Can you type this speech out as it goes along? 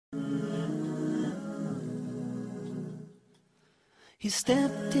He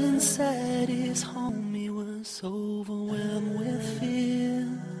stepped inside his home, he was overwhelmed with fear.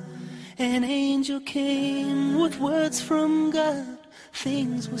 An angel came with words from God,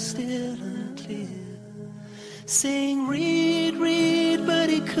 things were still unclear. Saying, read, read, but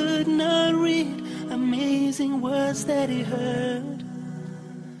he could not read. Amazing words that he heard.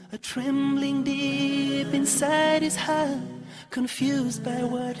 A trembling deep inside his heart, confused by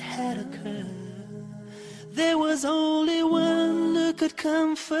what had occurred. There was only one who could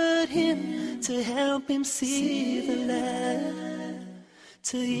comfort him, to help him see the light,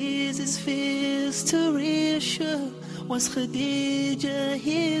 to ease his fears, to reassure, was Khadija,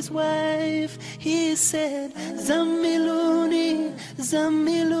 his wife. He said, Zammiluni,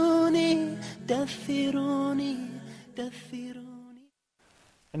 Zammiluni, Dathiruni, Dathiruni.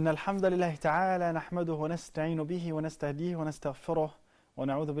 إن الحمد لله تعالى نحمده ونستعين به ونستهديه ونستغفره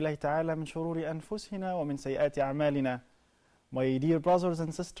ونعوذ بالله تعالى من شرور أنفسنا ومن سيئات أعمالنا. My dear brothers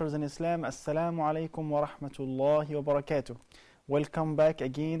and sisters in Islam, Assalamu alaikum wa rahmatullahi wa barakatuh. Welcome back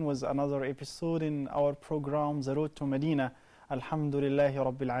again with another episode in our program, The Road to Madina. Alhamdulillahi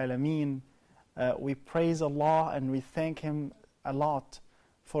Rabbil Alameen. We praise Allah and we thank Him a lot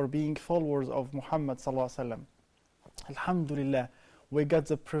for being followers of Muhammad Sallallahu Alaihi Wasallam. Alhamdulillah, we got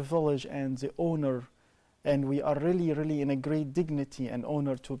the privilege and the honor, and we are really in a great dignity and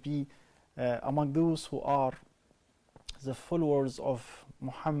honor to be among those who are the followers of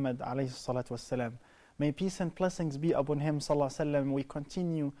Muhammad alayhi salatu wasalam. May peace and blessings be upon him sallallahu alaihi wasallam. We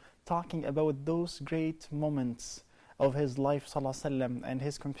continue talking about those great moments of his life sallallahu alaihi wasallam and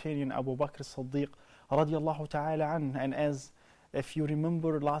his companion Abu Bakr as-Siddiq radiyallahu ta'ala anh. And as if you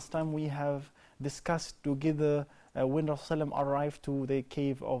remember last time we have discussed together when Rasulullah arrived to the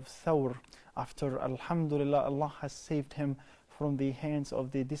cave of Thawr, after alhamdulillah Allah has saved him from the hands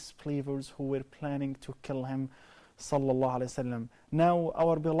of the disbelievers who were planning to kill him sallallahu alaihi wasallam. Now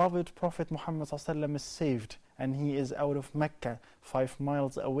our beloved Prophet Muhammad sallallahu alaihi wasallam is saved, and he is out of Mecca, 5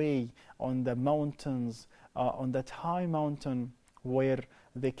 miles away on the mountains, on that high mountain where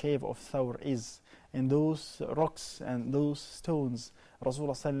the cave of Thawr is. And those rocks and those stones,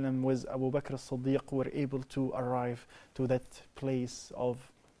 Rasulullah sallam with Abu Bakr as-Siddiq were able to arrive to that place of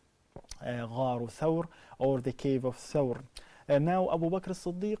Gharu Thawr, or the cave of Thawr. And now Abu Bakr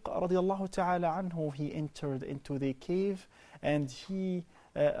as-Siddiq radiallahu ta'ala anhu, he entered into the cave, and he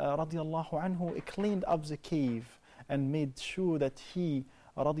radiallahu anhu cleaned up the cave and made sure that he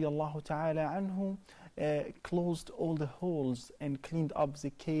radiallahu ta'ala anhu closed all the holes and cleaned up the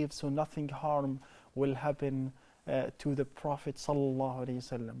cave so nothing harm will happen to the Prophet sallallahu alaihi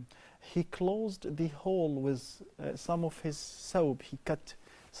wasallam. He closed the hole with some of his thawb. He cut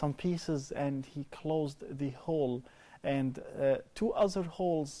some pieces and he closed the hole, and 2 other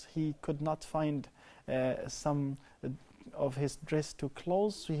holes he could not find some of his dress to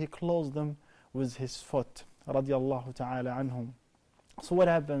close, so he closed them with his foot radiyallahu ta'ala anhum. So what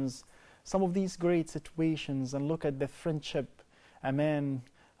happens? Some of these great situations, and look at the friendship. A man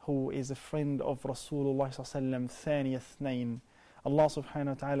who is a friend of Rasulullah sallallahu alaihi wasallam, Thani Ithnain. Allah subhanahu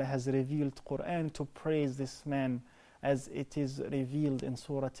wa ta'ala has revealed Quran to praise this man, as it is revealed in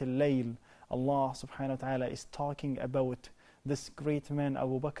Surah Al-Layl. Allah subhanahu wa ta'ala is talking about this great man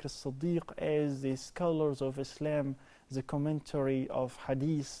Abu Bakr as-Siddiq, as the scholars of Islam, the commentary of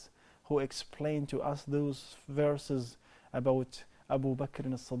Hadith, who explain to us those verses about Abu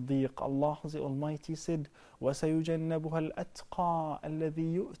Bakr as-Siddiq. Allah the Almighty said, وَسَيُجَنَّبُهَا الْأَتْقَى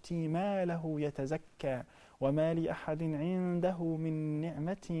الَّذِي يُؤْتِي مَالَهُ يَتَزَكَّى وَمَا لِأَحَدٍ عِنْدَهُ مِنْ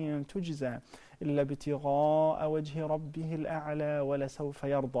نِعْمَةٍ تُجْزَى إِلَّا ابْتِغَاءَ وَجْهِ رَبِّهِ الْأَعْلَى وَلَسَوْفَ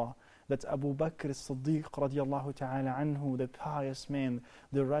يَرْضَى. That Abu Bakr as-Siddiq radiyallahu ta'ala anhu, the pious man,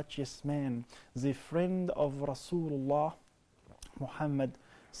 the righteous man, the friend of Rasulullah Muhammad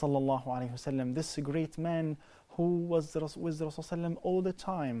sallallahu alayhi wasallam, this great man who was with Rasulullah all the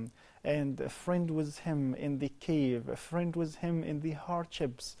time, and a friend with him in the cave, a friend with him in the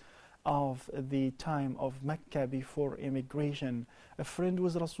hardships of the time of Mecca before immigration, a friend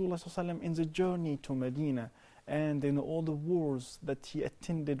with Rasulullah in the journey to Madina, and in all the wars that he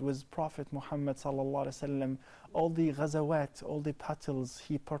attended with Prophet Muhammad sallallahu alaihi wasallam, all the ghazawat, all the battles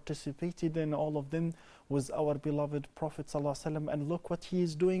he participated in, all of them with our beloved Prophet sallallahu alaihi wasallam. And look what he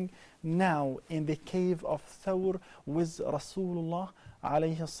is doing now in the cave of Thawr with Rasulullah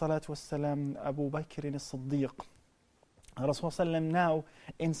alayhi salatu wasalam, Abu Bakr as-Siddiq. Rasulullah now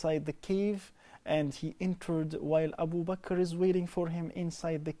inside the cave, and he entered while Abu Bakr is waiting for him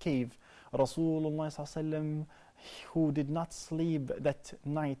inside the cave. Rasulullah, who did not sleep that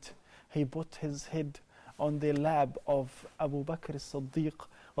night, he put his head on the lap of Abu Bakr as-Siddiq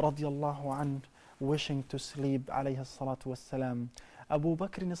radiallahu anh, wishing to sleep, alayhi salatu wassalam. Abu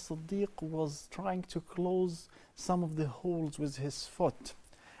Bakr as-Siddiq was trying to close some of the holes with his foot,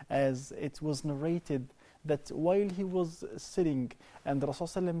 as it was narrated that while he was sitting and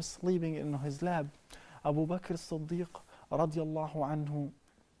Rasulullah sleeping in his lap, Abu Bakr as-Siddiq radiallahu anhu,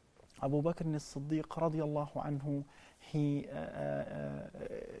 Abu Bakr as-Siddiq radiallahu anhu, he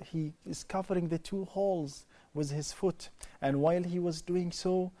is covering the two holes with his foot, and while he was doing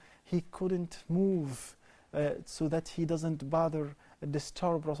so, he couldn't move so that he doesn't bother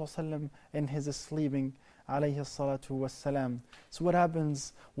disturb Rasulullah in his sleeping, alayhi salatu wassalam. So what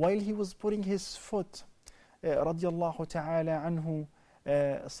happens? While he was putting his foot, radiallahu ta'ala anhu,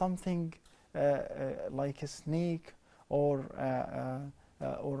 something like a snake or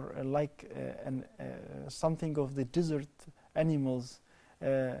like something of the desert animals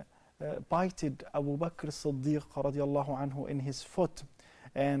bited Abu Bakr as-Siddiq radiallahu anhu in his foot,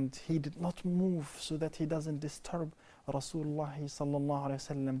 and he did not move so that he doesn't disturb Rasulullah sallallahu alayhi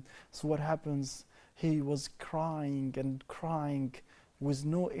wasallam. So what happens? He was crying and crying with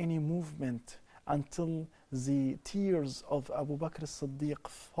no any movement until the tears of Abu Bakr as-Siddiq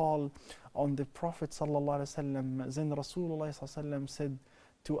fall on the Prophet sallallahu alayhi wasallam. Then Rasulullah sallallahu alayhi wasallam said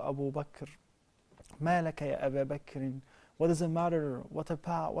to Abu Bakr, "Ma laka ya Abu Bakr? What is the matter? What's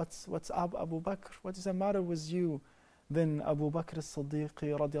up, Abu Bakr? What is the matter with you?" Then Abu Bakr as-Siddiq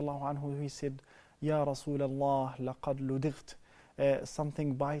radiallahu anhu, he said, "Ya Rasulallah, laqad ludight."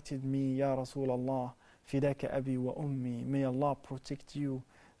 Something bited me, Ya Rasulallah. Fidaka abi wa ummi. May Allah protect you.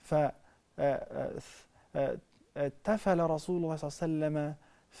 تفل رسول الله صلى الله عليه وسلم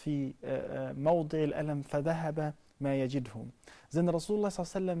في موضع الألم فذهب ما يجده. Then Rasulullah صلى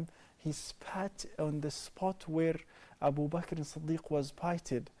الله عليه وسلم, he spat on the spot where Abu Bakr as-Siddiq was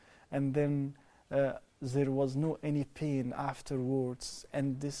bited, and then there was no any pain afterwards.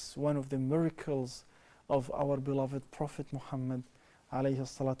 And this one of the miracles of our beloved Prophet Muhammad alayhi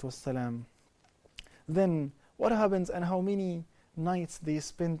salatu wassalam. Then what happens, and how many nights they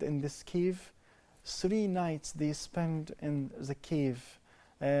spent in this cave? 3 nights they spent in the cave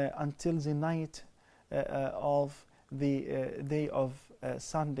until the night of the day of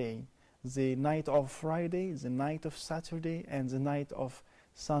Sunday, the night of Friday, the night of Saturday, and the night of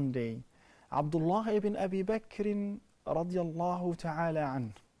Sunday. Abdullah ibn Abi Bakr radiallahu ta'ala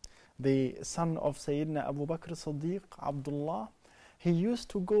an, the son of Sayyidina Abu Bakr Siddiq, Abdullah, he used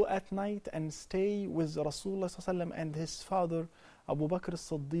to go at night and stay with Rasulullah sallallahu alaihi wasallam and his father Abu Bakr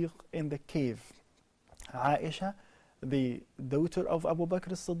Siddiq in the cave. Aisha, the daughter of Abu Bakr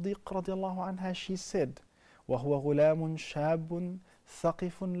Siddiq radiallahu anha, she said, وَهُوَ غُلَامٌ شَابٌ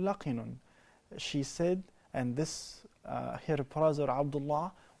ثَقِفٌ لَقِنٌ. She said, and this her brother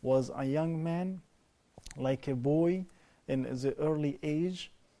Abdullah was a young man, like a boy in the early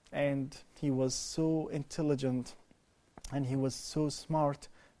age, and he was so intelligent and he was so smart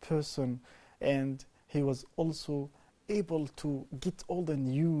person, and he was also able to get all the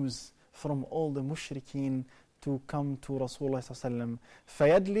news from all the mushrikeen to come to Rasulullah sallallahu alaihi wasallam.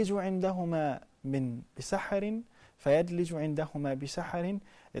 فَيَدْلِجُ عِنْدَهُمَا بِسَحَرٍ.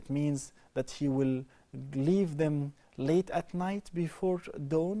 It means that he will leave them late at night before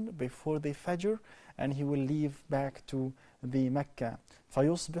dawn, before the Fajr, and he will leave back to the Mecca.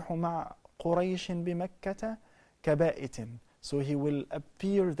 فَيُصْبِحُ مَعْ قُرَيْشٍ بِمَكَّةَ كَبَائِتٍ. So he will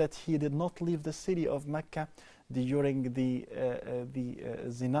appear that he did not leave the city of Mecca during the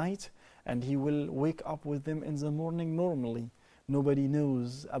night, and he will wake up with them in the morning normally. Nobody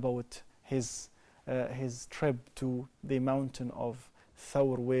knows about his trip to the mountain of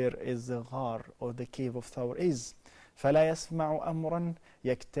Thawr, where is the Ghar, or the cave of Thawr is. فلا يسمع أمرا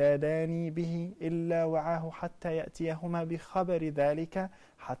يكتادان به إلا وعاه حتى يأتيهما بخبر ذلك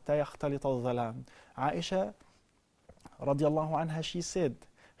حتى يختلط الظلام. Aisha radiallahu anha, she said,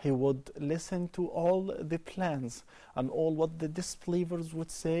 he would listen to all the plans and all what the disbelievers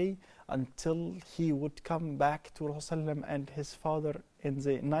would say until he would come back to Rasulullah and his father in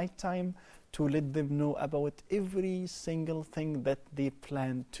the night time to let them know about every single thing that they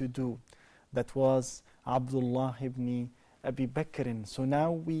planned to do. That was Abdullah ibn Abi Bakr. So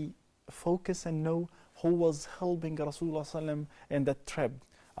now we focus and know who was helping Rasulullah in that trip.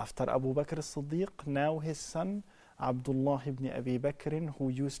 After Abu Bakr as-Siddiq, now his son Abdullah ibn Abi Bakr, who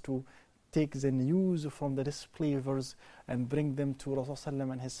used to take the news from the disbelievers and bring them to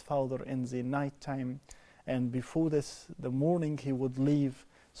Rasulullah and his father in the night time. And before this, the morning, he would leave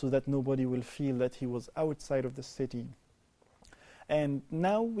so that nobody will feel that he was outside of the city. And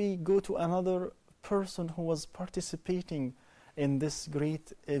now we go to another person who was participating in this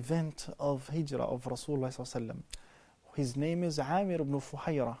great event of hijrah of Rasulullah sallallahu alaihi wasallam. His name is Amir ibn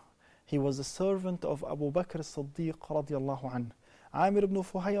Fuhayra. He was a servant of Abu Bakr as-Siddiq radiallahu anhu. Amir ibn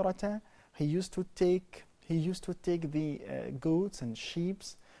Fuhayrata, he used to take the goats and sheep,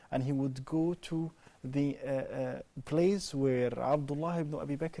 and he would go to the place where Abdullah ibn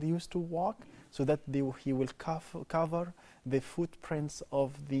Abi Bakr used to walk, so that he will cover the footprints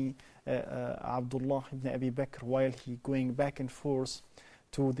of the Abdullah ibn Abi Bakr while he going back and forth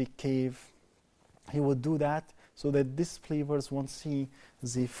to the cave. He would do that so that disbelievers won't see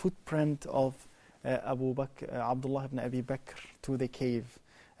the footprint of Abdullah ibn Abi Bakr to the cave.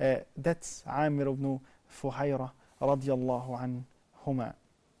 That's Amir ibn Fuhayra radiyallahu anhuma.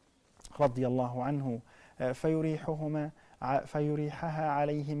 فيريحها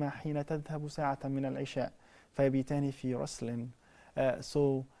عليهما حين تذهب ساعة من العشاء فيبيتان في رسل.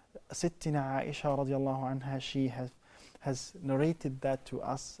 So Sittina Aisha radiallahu anha, she has narrated that to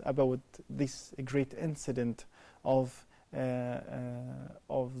us about this great incident of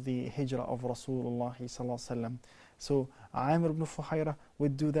the hijrah of Rasulullah sallallahu alaihi wasallam. So Amir ibn Fuhayra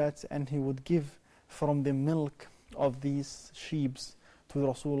would do that, and he would give from the milk of these sheep to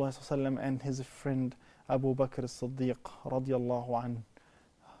Rasulullah sallallahu alaihi wasallam and his friend Abu Bakr as-Siddiq radiyallahu anhu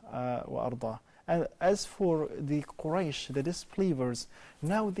wa arda. And as for the Quraysh, the disbelievers,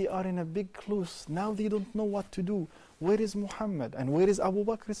 now they are in a big clues. Now they don't know what to do. Where is Muhammad and where is Abu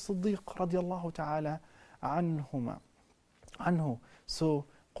Bakr as-Siddiq radiyallahu ta'ala anhu? So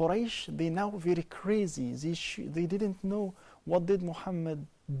Quraysh, they now very crazy. They didn't know what did Muhammad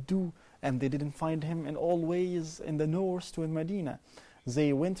do, and they didn't find him in all ways in the north to Madina.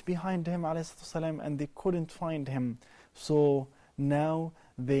 They went behind him ﷺ, and they couldn't find him. So now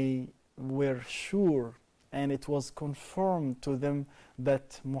they were sure, and it was confirmed to them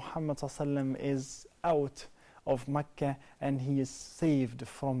that Muhammad ﷺ is out of Mecca, and he is saved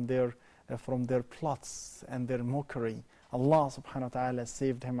from their plots and their mockery. Allah subhanahu wa ta'ala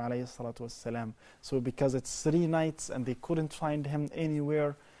saved him alayhi salatu wassalam. So because it's 3 nights and they couldn't find him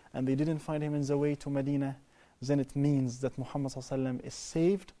anywhere, and they didn't find him in the way to Medina, then it means that Muhammad ﷺ is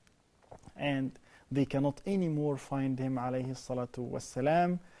saved, and they cannot anymore find him alayhi salatu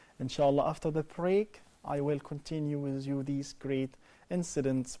wassalam. Inshallah, after the break, I will continue with you these great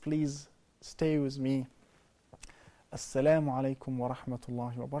incidents. Please stay with me. Assalamu alaikum wa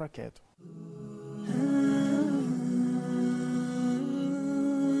rahmatullahi wa barakatuh.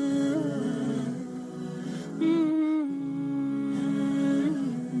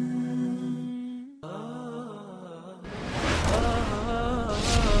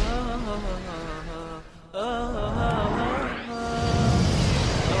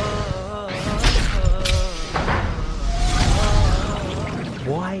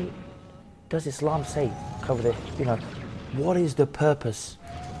 Why does Islam say, cover the, what is the purpose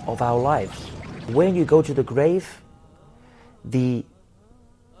of our lives? When you go to the grave, the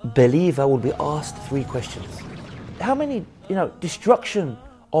believer will be asked 3 questions. How many, destruction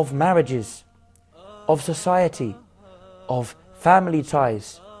of marriages, of society, of family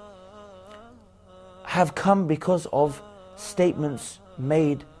ties have come because of statements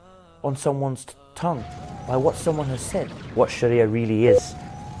made on someone's tongue, by what someone has said. What Sharia really is,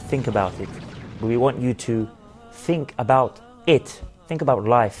 think about it. We want you to think about it. Think about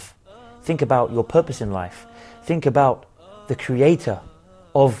life. Think about your purpose in life. Think about the creator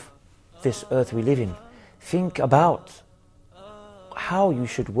of this earth we live in. Think about how you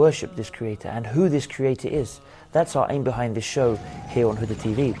should worship this creator and who this creator is. That's our aim behind this show here on Huda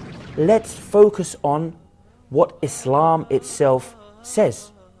TV. Let's focus on what Islam itself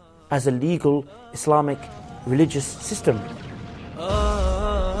says as a legal Islamic religious system.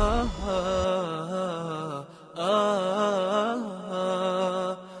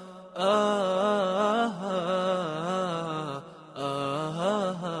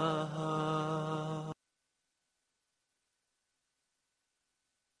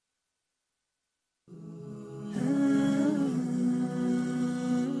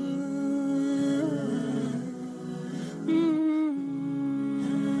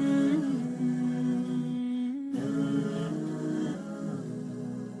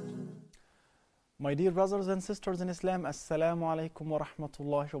 My dear brothers and sisters in Islam, Assalamu alaikum wa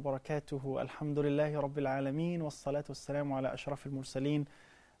rahmatullahi wa barakatuhu. Alhamdulillahi Rabbil Alameen, wa salatu wassalamu ala ashrafil mursaleen,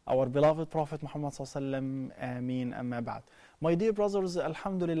 our beloved Prophet Muhammad sallallahu ameen, amma ba'd. My dear brothers,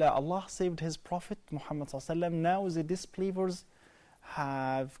 Alhamdulillah, Allah saved His Prophet Muhammad sallallahu. Now the disbelievers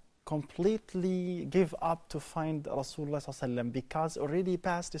have completely give up to find Rasulullah sallallahu, because already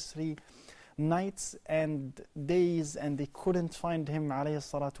past 3 nights and days and they couldn't find him alayhi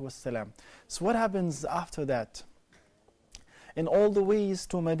salatu wassalam. So what happens after that? In all the ways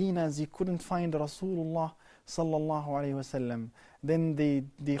to Medina, they couldn't find Rasulullah sallallahu alaihi wasallam. Then the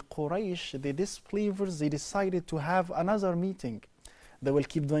Quraysh, the disbelievers, they decided to have another meeting. They will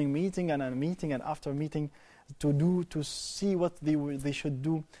keep doing meeting and a meeting and after meeting to see what they should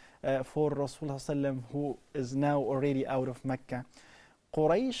do for Rasulullah sallam, who is now already out of Mecca.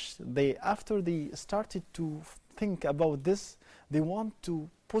 Quraysh, after they started to think about this, they want to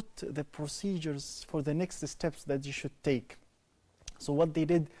put the procedures for the next steps that you should take. So what they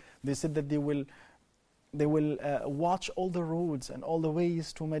did, they said that they will watch all the roads and all the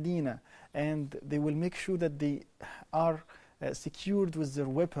ways to Medina, and they will make sure that they are secured with their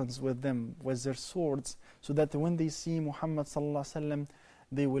weapons with them, with their swords, so that when they see Muhammad sallallahu alaihi wasallam,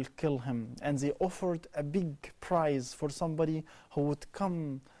 they will kill him. And they offered a big prize for somebody who would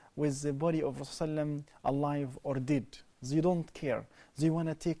come with the body of Rasulullah alive or dead. They don't care. They want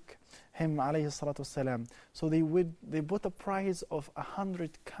to take him alayhi salatu wasalam. So they put a prize of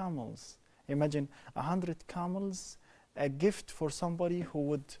 100 camels. Imagine 100 camels, a gift for somebody who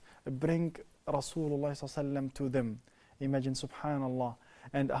would bring Rasulullah sallallahu to them. Imagine, subhanallah.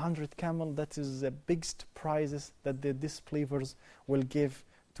 And 100 camel, that is the biggest prizes that the disbelievers will give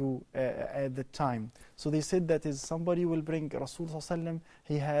to at the time. So they said that is somebody will bring Rasulullah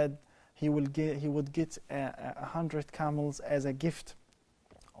sallallahu, he would get 100 camels as a gift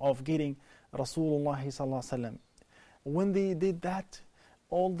of getting Rasulullah sallallahu. When they did that,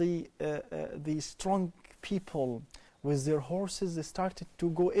 all the strong people with their horses, they started to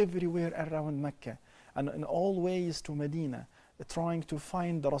go everywhere around Mecca and in all ways to Medina, trying to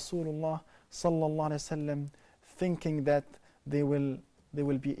find Rasulullah sallallahu alaihi wasallam, thinking that they will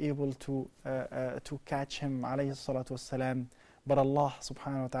be able to catch him alayhi salatu wasalam. But Allah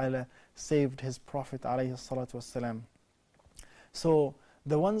subhanahu wa ta'ala saved his Prophet alayhi salatu wasalam. So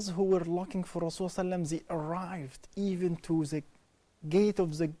the ones who were looking for Rasulullah, they arrived even to the gate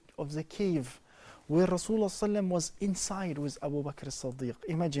of the cave where Rasulullah was inside with Abu Bakr as-Siddiq.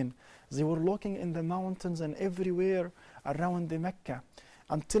 Imagine, they were looking in the mountains and everywhere around the Mecca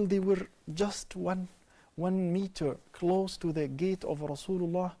until they were just one meter close to the gate of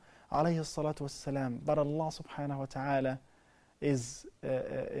Rasulullah alayhi salatu wassalam. But Allah subhanahu wa ta'ala is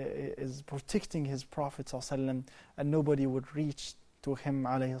protecting his Prophet sallallahu, and nobody would reach to him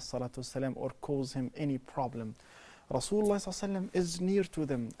alayhi salatu wassalam or cause him any problem. Rasulullah sallallahu is near to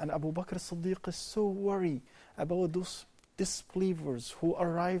them, and Abu Bakr as-Siddiq is so worried about those disbelievers who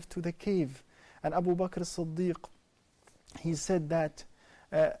arrived to the cave. And Abu Bakr as-Siddiq, he said that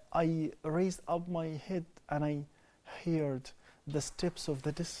I raised up my head and I heard the steps of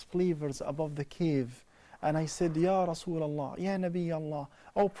the disbelievers above the cave, and I said, Ya Rasulullah, Ya Nabi Allah,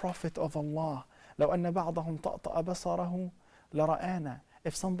 O Prophet of Allah, لو أن بعضهم طأطأ بصره لرآنا.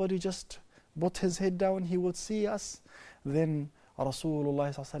 If somebody just put his head down, he would see us. Then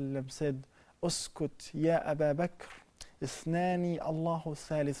Rasulullah said, Uskut ya Aba Bakr, Ithnani Allahu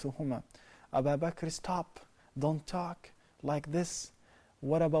thalithuhuma. Abu Bakr, stop, don't talk like this.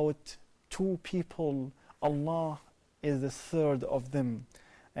 What about two people? Allah is the third of them.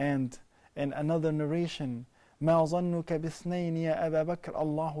 And in another narration, ما ظنك باثنين يا أبا بكر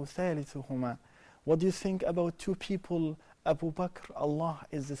الله ثالثهما. What do you think about two people? Abu Bakr, Allah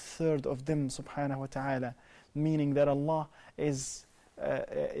is the third of them, subhanahu wa ta'ala, meaning that Allah is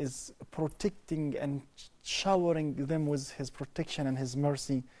protecting and showering them with his protection and his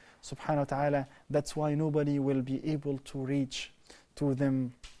mercy, subhanahu wa ta'ala. That's why nobody will be able to reach to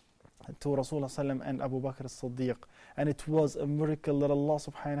them, to Rasulullah sallam and Abu Bakr as-Siddiq. And it was a miracle that Allah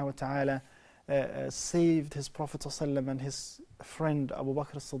subhanahu wa ta'ala saved his Prophet sallam and his friend Abu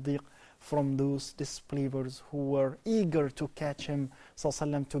Bakr as-Siddiq from those disbelievers who were eager to catch him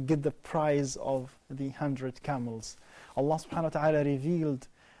sallam, to get the prize of the 100 camels. Allah subhanahu wa ta'ala revealed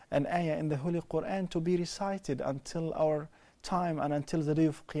an ayah in the Holy Quran to be recited until our time and until the day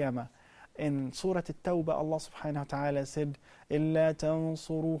of Qiyamah. In Surah At-Tawbah, Allah subhanahu wa ta'ala said, إِلَّا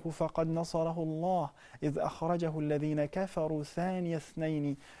تَنصُرُوهُ فَقَدْ نَصَرَهُ اللَّهُ إِذْ أَخْرَجَهُ الَّذِينَ كَفَرُوا ثَانِيَ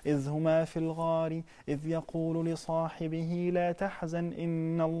اثْنَيْنِ إِذْ هُمَا فِي الْغَارِ إِذْ يَقُولُ لِصَاحِبِهِ لَا تَحْزَنْ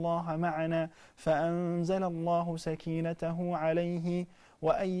إِنَّ اللَّهَ مَعَنَا فَأَنزَلَ اللَّهُ سَكِينَتَهُ عَلَيْهِ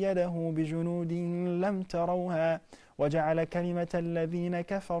وَأَيَّدَهُ بِجُنُودٍ لَمْ تَرَوْهَا وَجَعَلَ كَلِمَةَ الَّذِينَ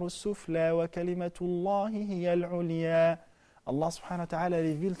كَفَرُوا السُّفْلَى وَكَلِمَةُ اللَّهِ هِيَ الْعُلْيَا. Allah subhanahu wa ta'ala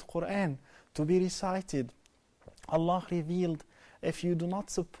revealed Quran to be recited. Allah revealed, if you do not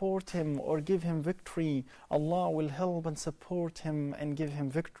support him or give him victory, Allah will help and support him and give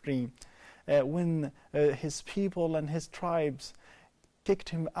him victory. When his people and his tribes kicked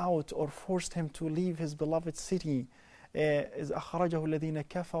him out or forced him to leave his beloved city, إِذْ أَخْرَجَهُ الَّذِينَ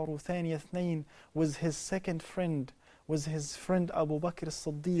كَفَرُوا ثَانِيَ اثْنَيْنِ, was his second friend, was his friend Abu Bakr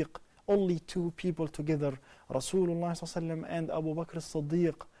as-Siddiq, only two people together, Rasulullah ﷺ and Abu Bakr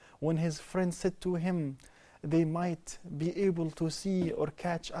as-Siddiq. When his friend said to him, they might be able to see or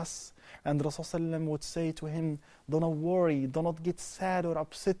catch us, and Rasulullah would say to him, do not worry, do not get sad or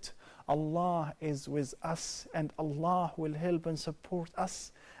upset. Allah is with us, and Allah will help and support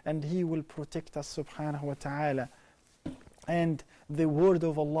us, and He will protect us subhanahu wa ta'ala. And the word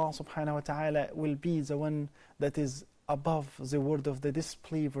of Allah subhanahu wa ta'ala will be the one that is above the word of the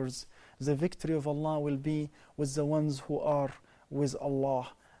disbelievers. The victory of Allah will be with the ones who are with Allah.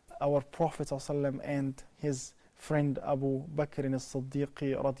 Our Prophet ﷺ and his friend Abu Bakr as-Siddiq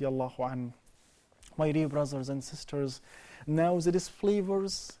radiyallahu anhu. My dear brothers and sisters, now the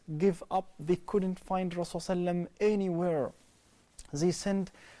disbelievers give up. They couldn't find Rasulullah anywhere. They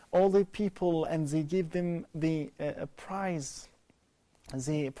sent all the people and they gave them the prize.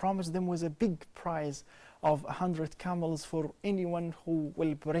 They promised them with a big prize of 100 camels for anyone who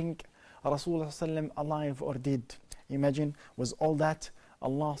will bring Rasulullah alive or dead. Imagine, with all that,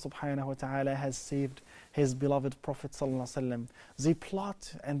 Allah subhanahu wa ta'ala has saved His beloved Prophet sallallahu alaihi wasallam. They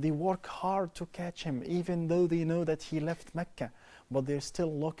plot and they work hard to catch him, even though they know that he left Mecca. But they're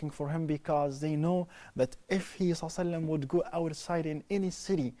still looking for him because they know that if he sallallahu would go outside in any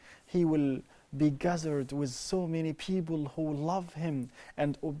city, he will be gathered with so many people who love him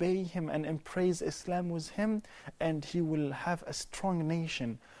and obey him and embrace Islam with him, and he will have a strong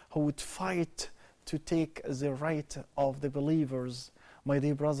nation who would fight to take the right of the believers. My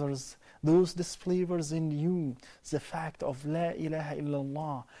dear brothers, those disbelievers in you, the fact of La ilaha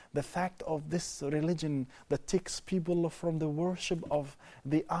illallah, the fact of this religion that takes people from the worship of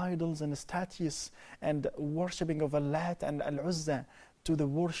the idols and statues and worshipping of Al-Lat and Al-Uzza to the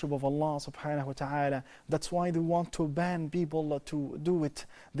worship of Allah subhanahu wa ta'ala. That's why they want to ban people to do it.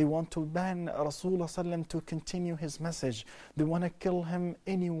 They want to ban Rasulullah sallam to continue his message. They want to kill him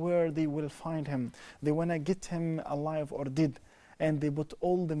anywhere they will find him. They want to get him alive or dead. And they put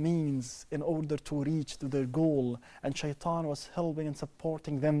all the means in order to reach to their goal. And Shaitan was helping and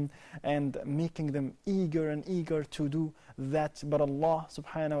supporting them and making them eager and eager to do that. But Allah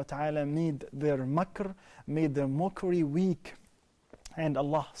subhanahu wa ta'ala made their makr, made their mockery weak. And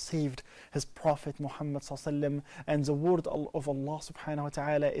Allah saved His Prophet Muhammad ﷺ. And the word of Allah subhanahu wa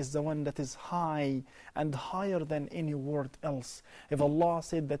ta'ala is the one that is high and higher than any word else. If Allah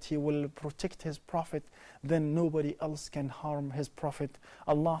said that He will protect His Prophet, then nobody else can harm His Prophet.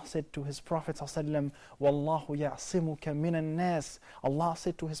 Allah said to His Prophet ﷺ, Wallahu ya'simuka minan nas. Allah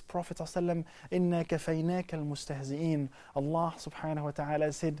said to His Prophet ﷺ, Inna kafaynaka al-mustahzi'in. Allah subhanahu wa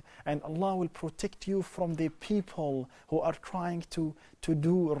ta'ala said, and Allah will protect you from the people who are trying to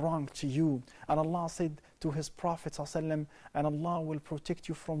do wrong to you. And Allah said to His Prophet ﷺ, and Allah will protect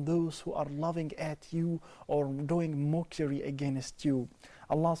you from those who are laughing at you or doing mockery against you.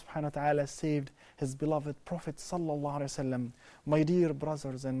 Allah subhanahu wa ta'ala saved His beloved Prophet sallallahu alaihi wasallam. My dear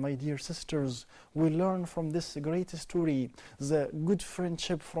brothers and my dear sisters, we learn from this great story the good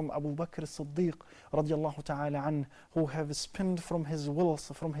friendship from Abu Bakr as-Siddiq radiyallahu ta'ala an, who have spent from his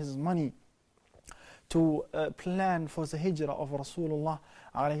wealth, from his money, to plan for the hijrah of Rasulullah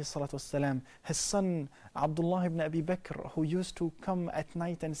alayhi salatu wasalam. His son Abdullah ibn Abi Bakr, who used to come at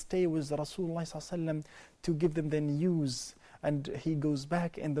night and stay with Rasulullah sallallahu alaihi wasallam to give them the news. And he goes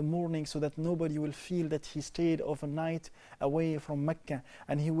back in the morning so that nobody will feel that he stayed overnight away from Mecca.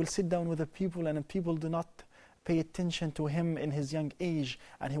 And he will sit down with the people, and the people do not pay attention to him in his young age.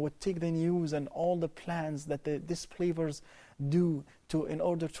 And he would take the news and all the plans that the disbelievers do in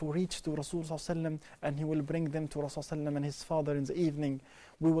order to reach to Rasulullah, and he will bring them to Rasulullah and his father in the evening.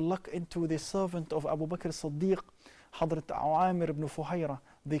 We will look into the servant of Abu Bakr as-Siddiq, Hadrat Amir ibn Fuhayra,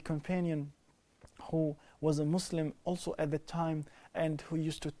 the companion who was a Muslim also at the time, and who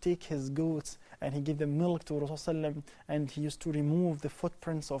used to take his goats and he gave them milk to Rasulullah, and he used to remove the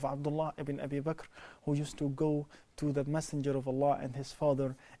footprints of Abdullah ibn Abi Bakr, who used to go to the Messenger of Allah and his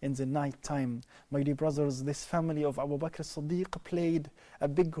father in the night time. My dear brothers, this family of Abu Bakr as-Siddiq played a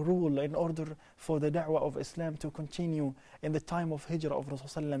big role in order for the da'wah of Islam to continue in the time of hijrah of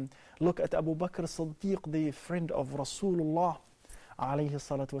Rasulullah. Look at Abu Bakr as-Siddiq, the friend of Rasulullah alayhi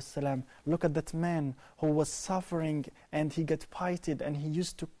salatu wassalam. Look at that man who was suffering and he got bited, and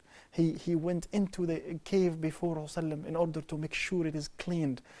he went into the cave before Rasulullah in order to make sure it is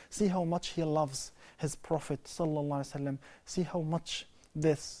cleaned. See how much he loves his Prophet sallallahu alaihi wasallam. See how much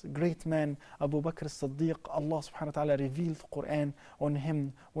this great man Abu Bakr as-Siddiq, Allah subhanahu wa ta'ala revealed the Quran on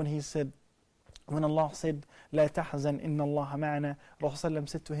him when Allah said, La tahzan inna Allah ma'ana. Rasulullah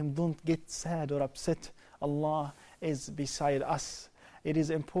said to him, don't get sad or upset. Allah is beside us. It is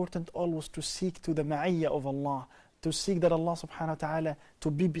important always to seek to the ma'iyya of Allah, to seek that Allah subhanahu wa ta'ala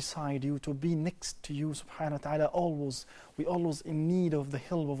to be beside you, to be next to you subhanahu wa ta'ala always. We always in need of the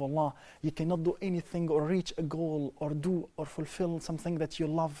help of Allah. You cannot do anything or reach a goal or do or fulfill something that you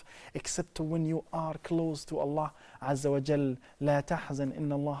love except when you are close to Allah Azza wa Jal. La tahzan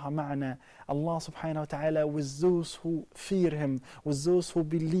inna Allah ma'ana. Allah subhanahu wa ta'ala with those who fear Him, with those who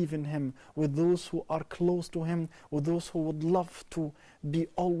believe in Him, with those who are close to Him, with those who would love to be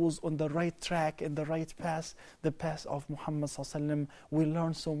always on the right track and the right path, the path of Muhammad sallallahu alaihi wasallam. We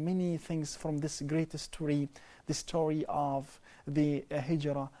learn so many things from this great story, the story of the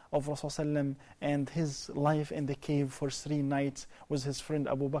hijrah of Rasulullah and his life in the cave for 3 nights with his friend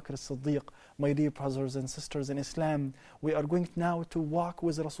Abu Bakr as-Siddiq. My dear brothers and sisters in Islam, we are going now to walk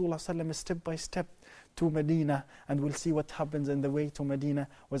with Rasulullah step by step to Madina, and we'll see what happens in the way to Madina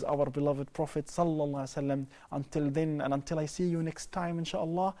with our beloved Prophet sallallahu alaihi wasallam. Until then, and until I see you next time,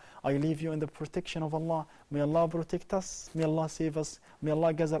 inshallah, I leave you in the protection of Allah. May Allah protect us, may Allah save us, may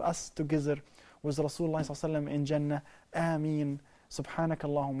Allah gather us together with Rasulullah sallallahu alaihi wasallam in Jannah. Ameen. سبحانك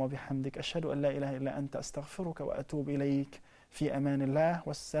اللهم وبحمدك أشهد أن لا إله إلا أنت أستغفرك وأتوب إليك في أمان الله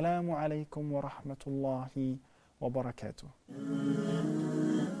والسلام عليكم ورحمة الله وبركاته.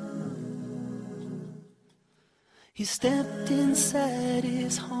 He stepped inside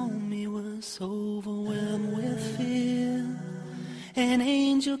his home, he was overwhelmed with fear. An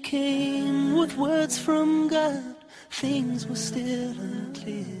angel came with words from God, things were still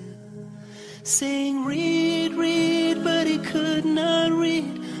unclear. Saying, read, read, but he could not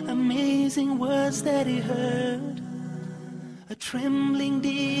read. Amazing words that he heard. A trembling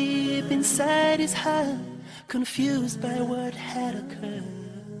deep inside his heart, confused by what had occurred.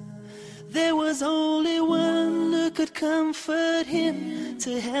 There was only one who could comfort him,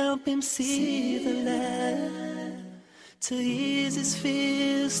 to help him see the light, to ease his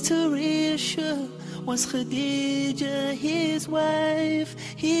fears, to reassure. Was Khadija his wife?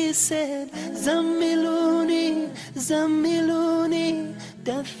 He said, Zammiluni, Zammiluni,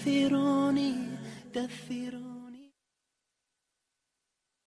 Dathiruni, Dathiruni.